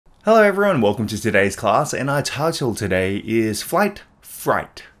Hello everyone, welcome to today's class, and our title today is Fright.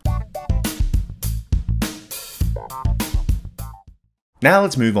 Now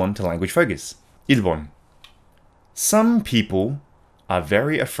let's move on to language focus. 1번. Some people are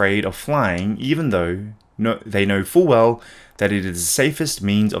very afraid of flying even though they know full well that it is the safest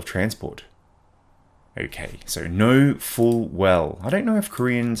means of transport. Okay, so know full well. I don't know if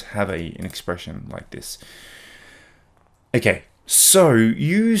Koreans have an expression like this. Okay, so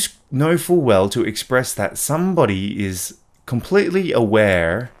use know full well to express that somebody is completely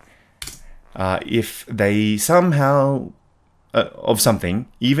aware if they somehow of something,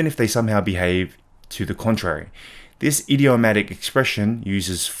 even if they somehow behave to the contrary. This idiomatic expression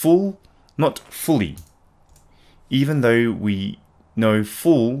uses full, not fully, even though we know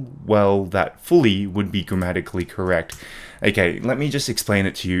full well that fully would be grammatically correct. Okay, let me just explain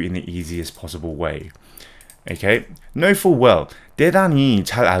it to you in the easiest possible way. Okay, know full well. 대단히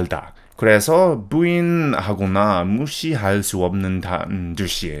잘 알다. 그래서 부인하거나 무시할 수 없는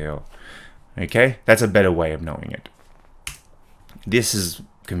뜻이에요. Okay, that's a better way of knowing it. This is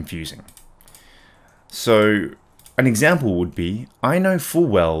confusing. So, an example would be, I know full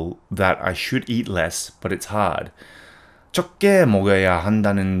well that I should eat less, but it's hard. 적게 먹어야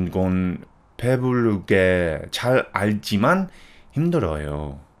한다는 건 배부르게 잘 알지만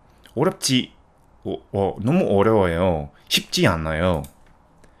힘들어요. 너무 어려워요. 쉽지 않아요.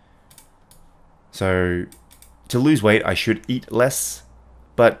 So, to lose weight, I should eat less,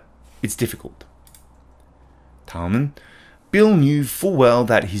 but it's difficult. 다음은, Bill knew full well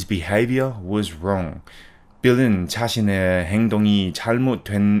that his behavior was wrong. Bill은 자신의 행동이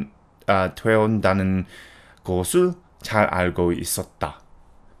되었다는 것을 잘 알고 있었다.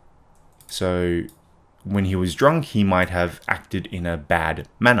 So, when he was drunk, he might have acted in a bad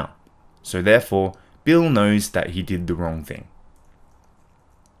manner. So therefore, Bill knows that he did the wrong thing.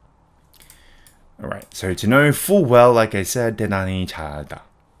 Alright, so to know full well, like I said, 대단히 잘 알다.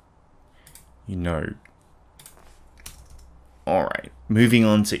 You know. Alright, moving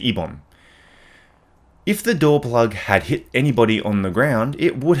on to 2번. If the door plug had hit anybody on the ground,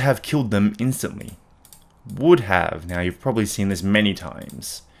 it would have killed them instantly. Would have. Now, you've probably seen this many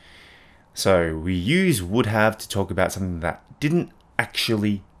times. So, we use would have to talk about something that didn't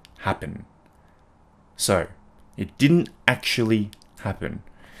actually happen. So, it didn't actually happen.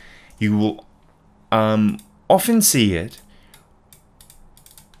 You will often see it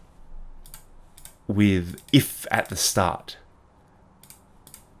with if at the start.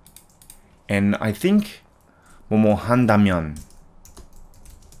 And I think 뭐뭐 한다면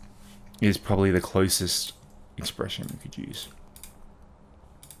is probably the closest expression we could use.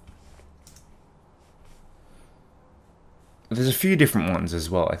 There's a few different ones as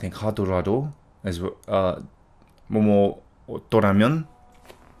well. I think 하더라도 as well. 뭐뭐 어떠라면.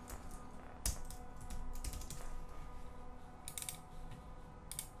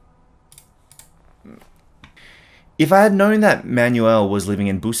 If I had known that Manuel was living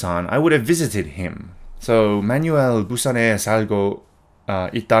in Busan, I would have visited him. So Manuel 부산에 살고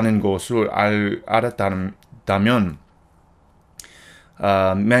있다는 것을 알았다면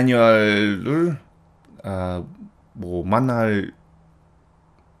마뉴얼을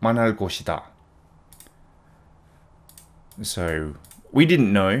만날 것이다. So we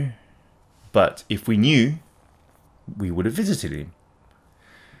didn't know, but if we knew, we would have visited him.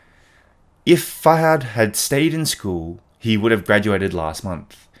 If Fahad had stayed in school, he would have graduated last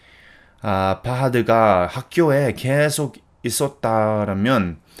month. 파하드가 학교에 계속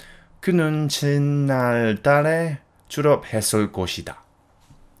있었다면 그는 지난달에 졸업했을 것이다.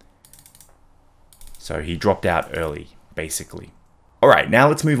 So he dropped out early, basically. Alright, now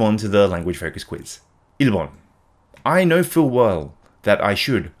let's move on to the language focus quiz. 1번. I know full well that I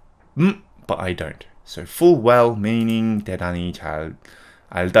should, but I don't. So full well meaning 대단히 잘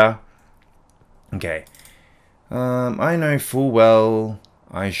알다. Okay. I know full well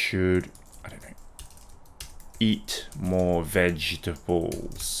I should, I don't know, eat more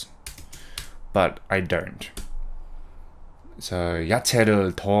vegetables, but I don't. So,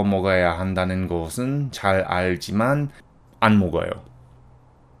 야채를 더 먹어야 한다는 것은 잘 알지만 안 먹어요.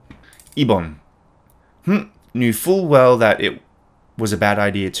 2번. Knew full well that it was a bad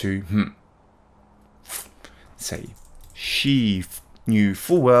idea to, say, she knew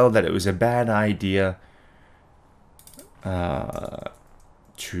full well that it was a bad idea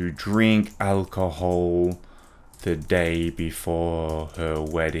to drink alcohol the day before her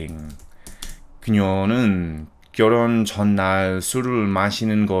wedding. 그녀는 결혼 전날 술을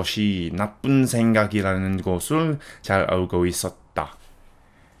마시는 것이 나쁜 생각이라는 것을 잘 알고 있었다.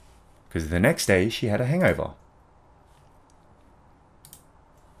 Because the next day she had a hangover.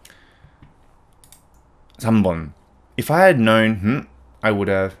 3번. If I had known, I would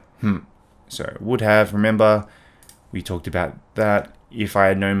have, So, would have, remember, we talked about that. If I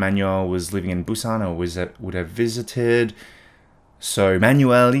had known Manuel was living in Busan, I would have visited. So,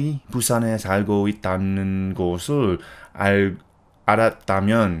 Manuel이 부산에 살고 있다는 것을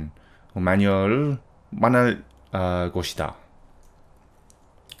알았다면 마뉴얼을 만날 것이다.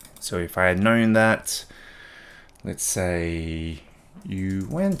 So if I had known that, let's say you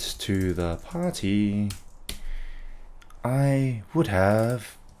went to the party, I would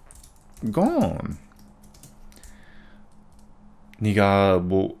have gone. 네가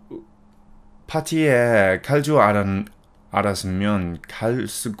뭐 파티에 갈 줄 알았으면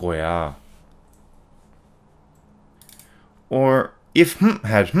갔을 거야. Or if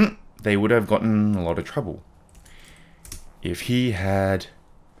had they would have gotten a lot of trouble. If he had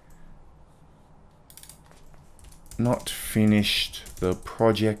not finished the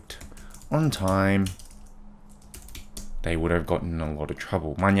project on time, they would have gotten a lot of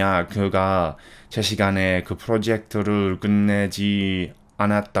trouble. 만약 그가 제 시간에 그 프로젝트를 끝내지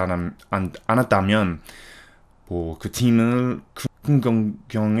않았다면 뭐 그 팀을 큰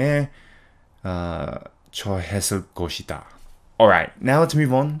경경에 처했을 것이다. Alright, now let's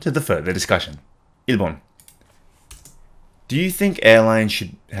move on to the further discussion. 1번. Do you think airlines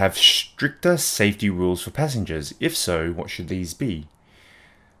should have stricter safety rules for passengers? If so, what should these be?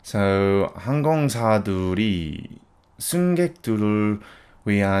 So, 항공사들이 승객들을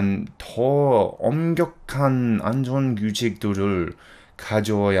위한 더 엄격한 안전 규칙들을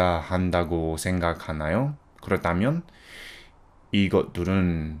가져야 한다고 생각하나요? 그렇다면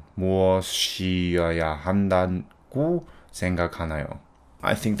이것들은 무엇이어야 한다고 생각하나요?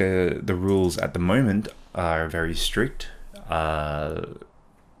 I think the rules at the moment are very strict, but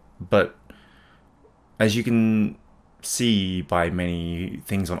as you can see by many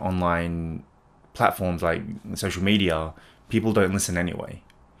things on online platforms like social media, people don't listen anyway.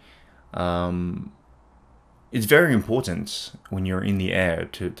 It's very important when you're in the air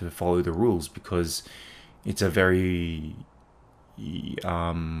to follow the rules because it's a very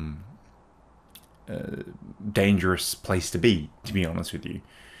dangerous place to be honest with you.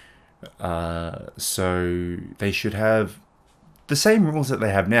 So they should have the same rules that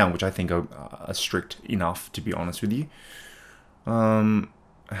they have now, which I think are strict enough, to be honest with you.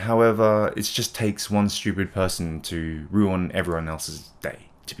 However, it just takes one stupid person to ruin everyone else's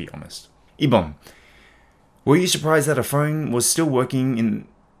day, to be honest. 2번. Were you surprised that a phone was still in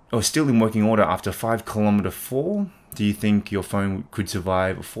working order after 5-kilometer fall? Do you think your phone could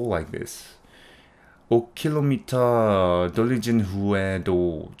survive a fall like this? 5km 돌리진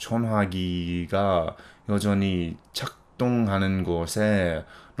후에도 전화기가 여전히 작동하는 것에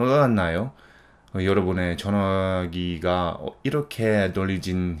놀랐나요? 여러분의 전화기가 이렇게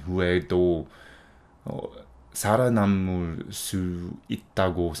돌리진 후에도 살아남을 수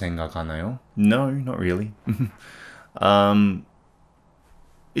있다고 생각하나요? No, not really.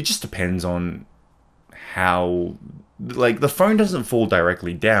 It just depends on how, like, the phone doesn't fall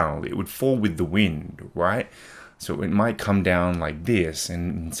directly down. It would fall with the wind, right? So it might come down like this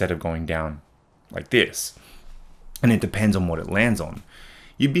instead of going down like this. And it depends on what it lands on.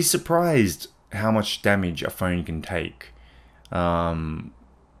 You'd be surprised how much damage a phone can take. So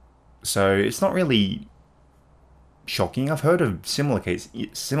it's not really shocking. I've heard of similar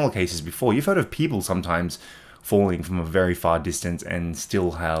cases before. You've heard of people sometimes falling from a very far distance and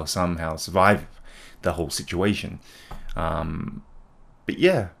still somehow survive the whole situation. But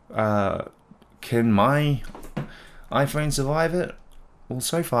yeah, can my iPhone survive it? Well,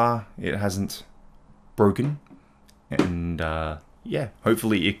 so far it hasn't broken, and yeah,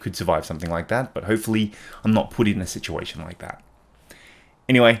 hopefully it could survive something like that, but hopefully I'm not put in a situation like that.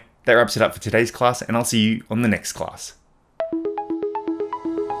 Anyway, that wraps it up for today's class, and I'll see you on the next class.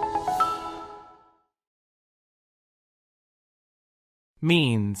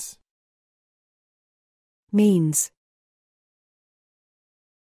 Means.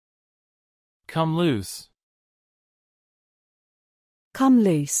 Come loose.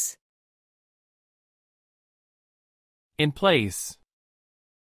 In place.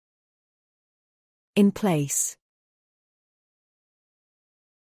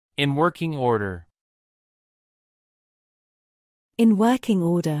 In working order.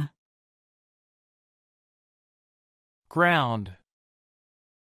 Ground.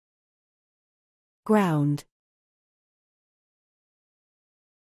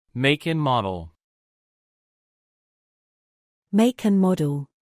 Make and model.